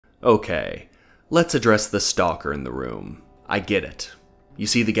Okay, let's address the stalker in the room. I get it. You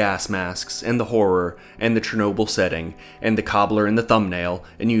see the gas masks, and the horror, and the Chernobyl setting, and the cobbler in the thumbnail,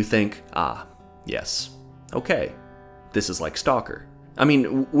 and you think, ah, yes, okay, this is like Stalker. I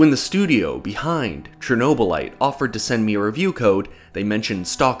mean, when the studio behind Chernobylite offered to send me a review code, they mentioned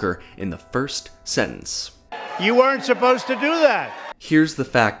Stalker in the first sentence. You weren't supposed to do that! Here's the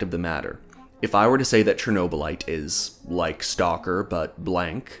fact of the matter. If I were to say that Chernobylite is like Stalker but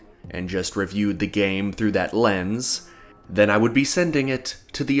blank, and just reviewed the game through that lens, then I would be sending it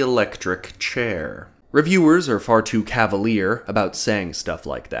to the electric chair. Reviewers are far too cavalier about saying stuff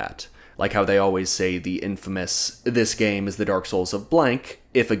like that. Like how they always say the infamous, "This game is the Dark Souls of blank,"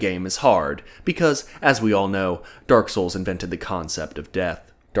 if a game is hard, because, as we all know, Dark Souls invented the concept of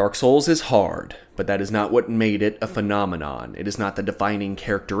death. Dark Souls is hard, but that is not what made it a phenomenon. It is not the defining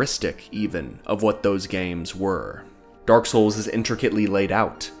characteristic, even, of what those games were. Dark Souls is intricately laid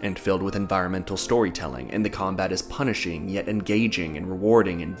out and filled with environmental storytelling, and the combat is punishing, yet engaging and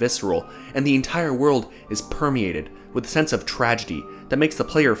rewarding and visceral, and the entire world is permeated with a sense of tragedy that makes the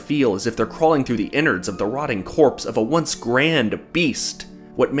player feel as if they're crawling through the innards of the rotting corpse of a once grand beast.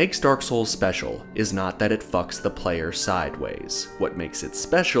 What makes Dark Souls special is not that it fucks the player sideways. What makes it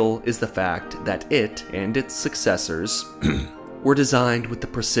special is the fact that it and its successors were designed with the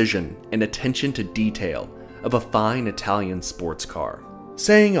precision and attention to detail of a fine Italian sports car.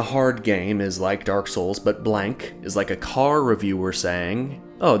 Saying a hard game is like Dark Souls but blank is like a car reviewer saying,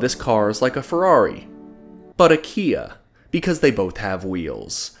 "Oh, this car is like a Ferrari, but a Kia," because they both have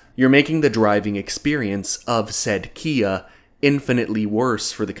wheels. You're making the driving experience of said Kia infinitely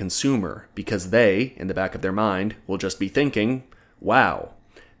worse for the consumer, because they, in the back of their mind, will just be thinking, "Wow,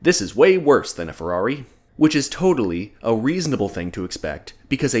 this is way worse than a Ferrari." Which is totally a reasonable thing to expect,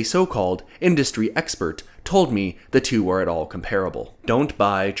 because a so-called industry expert told me the two are at all comparable. Don't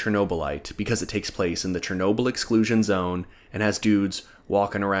buy Chernobylite because it takes place in the Chernobyl exclusion zone and has dudes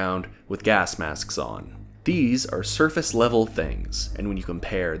walking around with gas masks on. These are surface-level things, and when you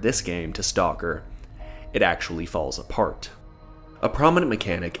compare this game to Stalker, it actually falls apart. A prominent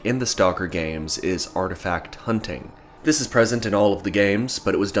mechanic in the Stalker games is artifact hunting. This is present in all of the games,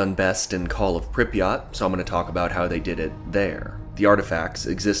 but it was done best in Call of Pripyat, so I'm going to talk about how they did it there. The artifacts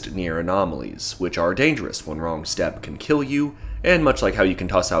exist near anomalies, which are dangerous. One wrong step can kill you, and much like how you can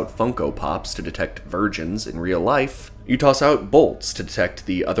toss out Funko Pops to detect virgins in real life, you toss out bolts to detect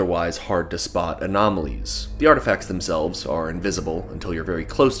the otherwise hard-to-spot anomalies. The artifacts themselves are invisible until you're very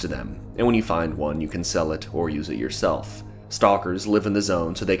close to them, and when you find one, you can sell it or use it yourself. Stalkers live in the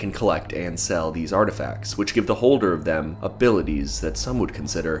zone so they can collect and sell these artifacts, which give the holder of them abilities that some would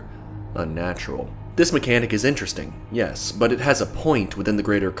consider unnatural. This mechanic is interesting, yes, but it has a point within the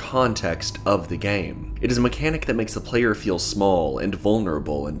greater context of the game. It is a mechanic that makes the player feel small and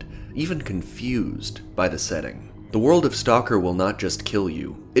vulnerable and even confused by the setting. The world of Stalker will not just kill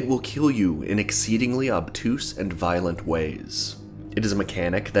you, it will kill you in exceedingly obtuse and violent ways. It is a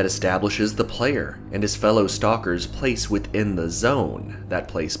mechanic that establishes the player and his fellow stalkers' place within the zone, that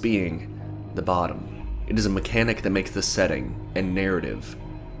place being the bottom. It is a mechanic that makes the setting and narrative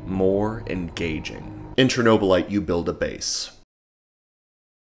more engaging. In Chernobylite, you build a base.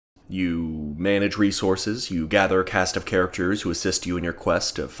 You manage resources, you gather a cast of characters who assist you in your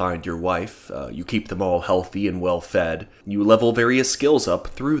quest to find your wife, you keep them all healthy and well fed, you level various skills up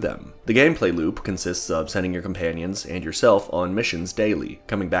through them. The gameplay loop consists of sending your companions and yourself on missions daily,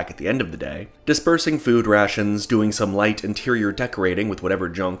 coming back at the end of the day, dispersing food rations, doing some light interior decorating with whatever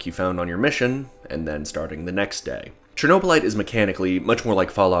junk you found on your mission, and then starting the next day. Chernobylite is mechanically much more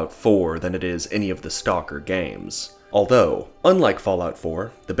like Fallout 4 than it is any of the Stalker games. Although, unlike Fallout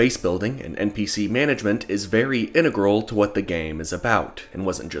 4, the base building and NPC management is very integral to what the game is about, and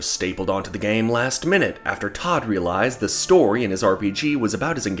wasn't just stapled onto the game last minute after Todd realized the story in his RPG was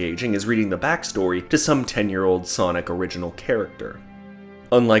about as engaging as reading the backstory to some 10-year-old Sonic original character.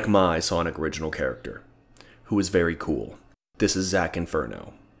 Unlike my Sonic original character, who is very cool. This is Zack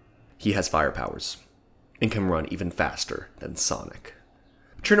Inferno. He has fire powers, and can run even faster than Sonic.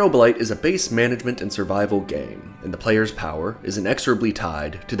 Chernobylite is a base management and survival game, and the player's power is inexorably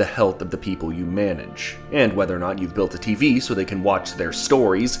tied to the health of the people you manage, and whether or not you've built a TV so they can watch their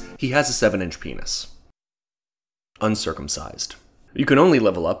stories. He has a 7-inch penis. Uncircumcised. You can only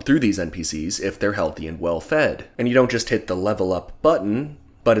level up through these NPCs if they're healthy and well fed, and you don't just hit the level up button,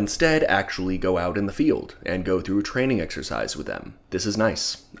 but instead actually go out in the field and go through a training exercise with them. This is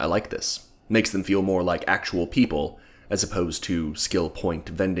nice. I like this. Makes them feel more like actual people, as opposed to skill point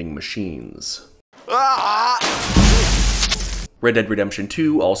vending machines. Red Dead Redemption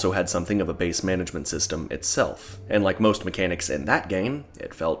 2 also had something of a base management system itself, and like most mechanics in that game,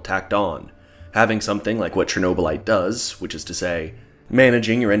 it felt tacked on. Having something like what Chernobylite does, which is to say,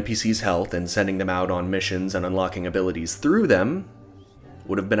 managing your NPC's health and sending them out on missions and unlocking abilities through them,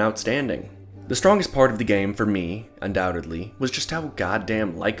 would have been outstanding. The strongest part of the game for me, undoubtedly, was just how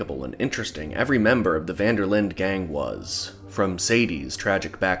goddamn likable and interesting every member of the Vanderlinde gang was. From Sadie's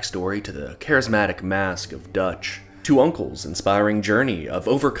tragic backstory to the charismatic mask of Dutch, to Uncle's inspiring journey of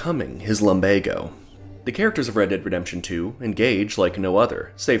overcoming his lumbago. The characters of Red Dead Redemption 2 engage like no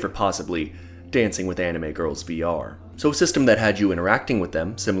other, save for possibly Dancing with Anime Girls VR. So a system that had you interacting with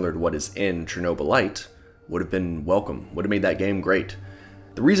them, similar to what is in Chernobylite, would have been welcome, would have made that game great.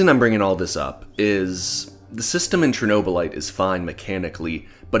 The reason I'm bringing all this up is the system in Chernobylite is fine mechanically,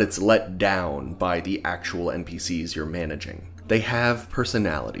 but it's let down by the actual NPCs you're managing. They have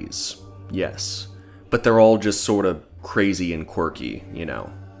personalities, yes, but they're all just sort of crazy and quirky, you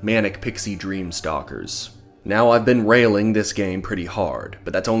know, manic pixie dream stalkers. Now, I've been railing this game pretty hard,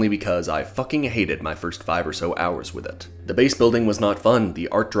 but that's only because I fucking hated my first 5 or so hours with it. The base building was not fun, the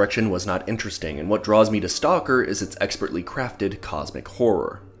art direction was not interesting, and what draws me to Stalker is its expertly crafted cosmic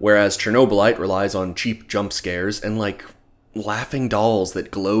horror. Whereas Chernobylite relies on cheap jump scares and, like, laughing dolls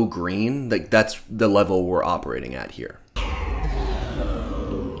that glow green, like, that's the level we're operating at here.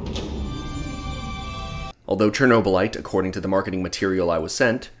 Although Chernobylite, according to the marketing material I was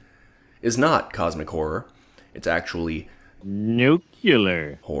sent, is not cosmic horror, it's actually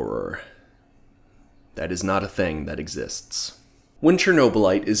nuclear horror. That is not a thing that exists. When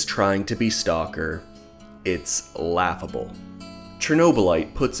Chernobylite is trying to be Stalker, it's laughable.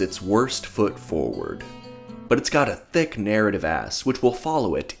 Chernobylite puts its worst foot forward, but it's got a thick narrative ass which will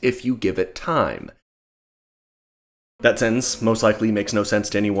follow it if you give it time. That sentence most likely makes no sense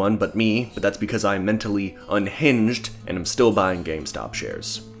to anyone but me, but that's because I'm mentally unhinged and I'm still buying GameStop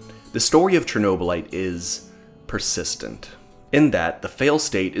shares. The story of Chernobylite is persistent, in that the fail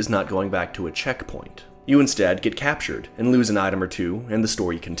state is not going back to a checkpoint. You instead get captured and lose an item or two, and the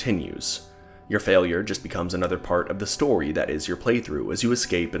story continues. Your failure just becomes another part of the story that is your playthrough as you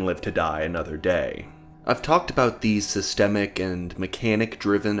escape and live to die another day. I've talked about the systemic and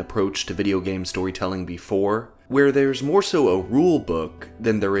mechanic-driven approach to video game storytelling before, where there's more so a rule book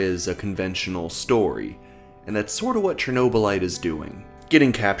than there is a conventional story, and that's sort of what Chernobylite is doing.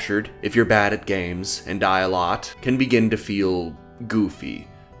 Getting captured, if you're bad at games and die a lot, can begin to feel goofy.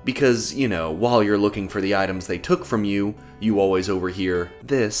 Because, you know, while you're looking for the items they took from you, you always overhear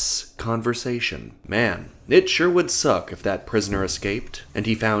this conversation. Man, it sure would suck if that prisoner escaped, and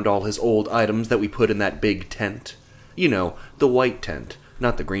he found all his old items that we put in that big tent. You know, the white tent,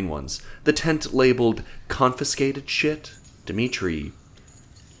 not the green ones. The tent labeled confiscated shit. Dimitri,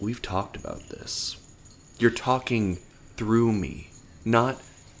 we've talked about this. You're talking through me. Not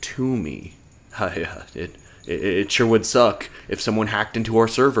to me. It sure would suck if someone hacked into our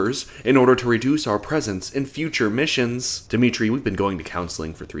servers in order to reduce our presence in future missions. Dimitri, we've been going to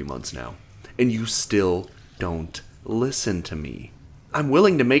counseling for 3 months now, and you still don't listen to me. I'm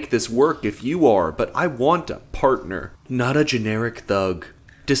willing to make this work if you are, but I want a partner, not a generic thug,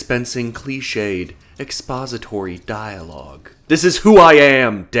 dispensing cliched, expository dialogue. This is who I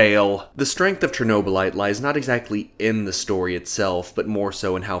am, Dale! The strength of Chernobylite lies not exactly in the story itself, but more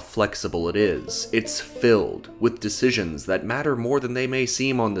so in how flexible it is. It's filled with decisions that matter more than they may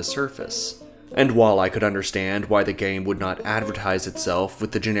seem on the surface. And while I could understand why the game would not advertise itself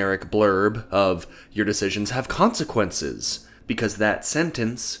with the generic blurb of, "Your decisions have consequences," because that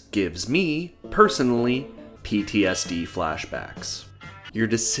sentence gives me, personally, PTSD flashbacks. Your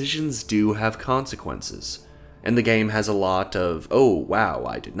decisions do have consequences, and the game has a lot of, "Oh wow,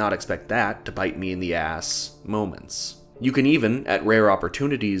 I did not expect that to bite me in the ass" moments. You can even, at rare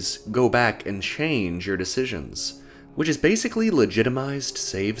opportunities, go back and change your decisions, which is basically legitimized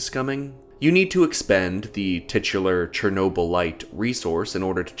save scumming. You need to expend the titular Chernobylite resource in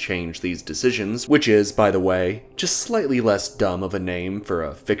order to change these decisions, which is, by the way, just slightly less dumb of a name for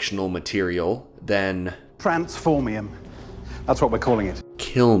a fictional material than Transformium. That's what we're calling it.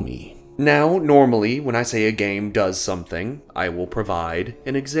 Kill me. Now, normally, when I say a game does something, I will provide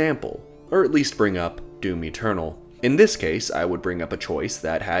an example, or at least bring up Doom Eternal. In this case, I would bring up a choice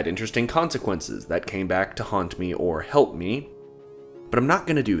that had interesting consequences that came back to haunt me or help me, but I'm not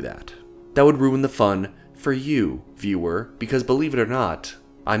gonna do that. That would ruin the fun for you, viewer, because believe it or not,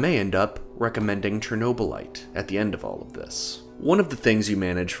 I may end up recommending Chernobylite at the end of all of this. One of the things you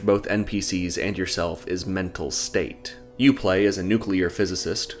manage for both NPCs and yourself is mental state. You play as a nuclear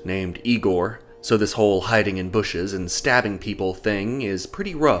physicist named Igor, so this whole hiding in bushes and stabbing people thing is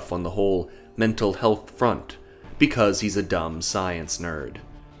pretty rough on the whole mental health front. because he's a dumb science nerd.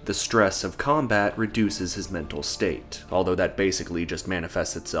 The stress of combat reduces his mental state, although that basically just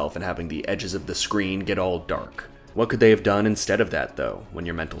manifests itself in having the edges of the screen get all dark. What could they have done instead of that, though, when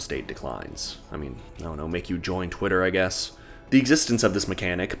your mental state declines? I mean, I don't know, make you join Twitter, I guess? The existence of this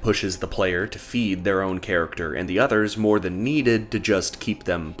mechanic pushes the player to feed their own character and the others more than needed to just keep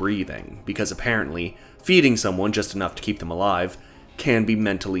them breathing, because apparently, feeding someone just enough to keep them alive can be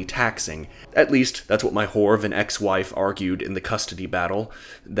mentally taxing. At least, that's what my whore of an ex-wife argued in the custody battle.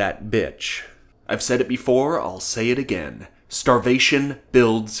 That bitch. I've said it before, I'll say it again. Starvation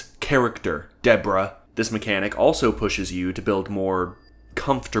builds character, Deborah. This mechanic also pushes you to build more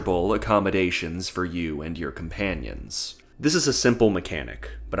comfortable accommodations for you and your companions. This is a simple mechanic,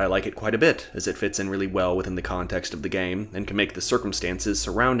 but I like it quite a bit, as it fits in really well within the context of the game, and can make the circumstances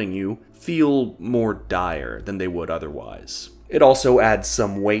surrounding you feel more dire than they would otherwise. It also adds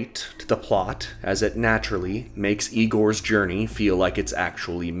some weight to the plot, as it naturally makes Igor's journey feel like it's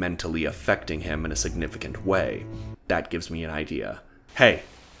actually mentally affecting him in a significant way. That gives me an idea. Hey!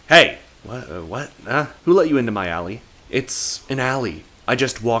 What? Who let you into my alley? It's an alley. I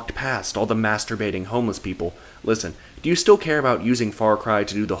just walked past all the masturbating homeless people. Listen, do you still care about using Far Cry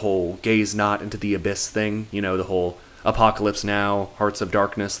to do the whole gaze not into the abyss thing? You know, the whole Apocalypse Now, Hearts of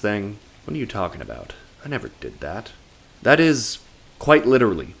Darkness thing? What are you talking about? I never did that. That is, quite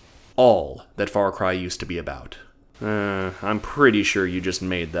literally, all that Far Cry used to be about. I'm pretty sure you just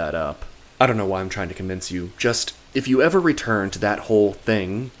made that up. I don't know why I'm trying to convince you. Just, if you ever return to that whole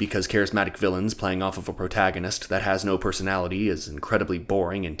thing, because charismatic villains playing off of a protagonist that has no personality is incredibly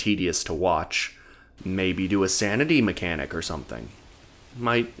boring and tedious to watch, maybe do a sanity mechanic or something.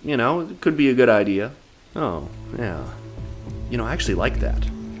 Might, it could be a good idea. Oh, yeah. I actually like that.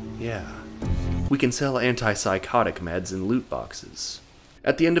 Yeah. We can sell antipsychotic meds in loot boxes.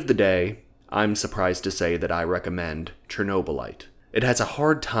 At the end of the day, I'm surprised to say that I recommend Chernobylite. It has a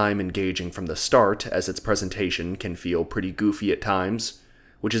hard time engaging from the start, as its presentation can feel pretty goofy at times,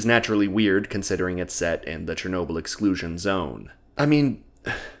 which is naturally weird considering it's set in the Chernobyl exclusion zone. I mean,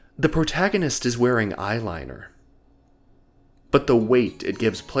 the protagonist is wearing eyeliner. But the weight it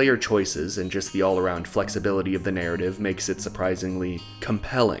gives player choices and just the all-around flexibility of the narrative makes it surprisingly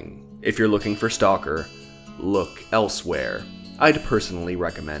compelling. If you're looking for Stalker, look elsewhere. I'd personally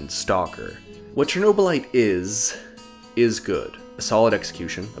recommend Stalker. What Chernobylite is good. A solid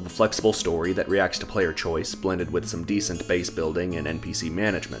execution of a flexible story that reacts to player choice, blended with some decent base building and NPC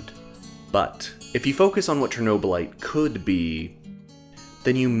management. But if you focus on what Chernobylite could be,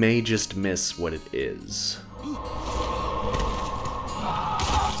 then you may just miss what it is.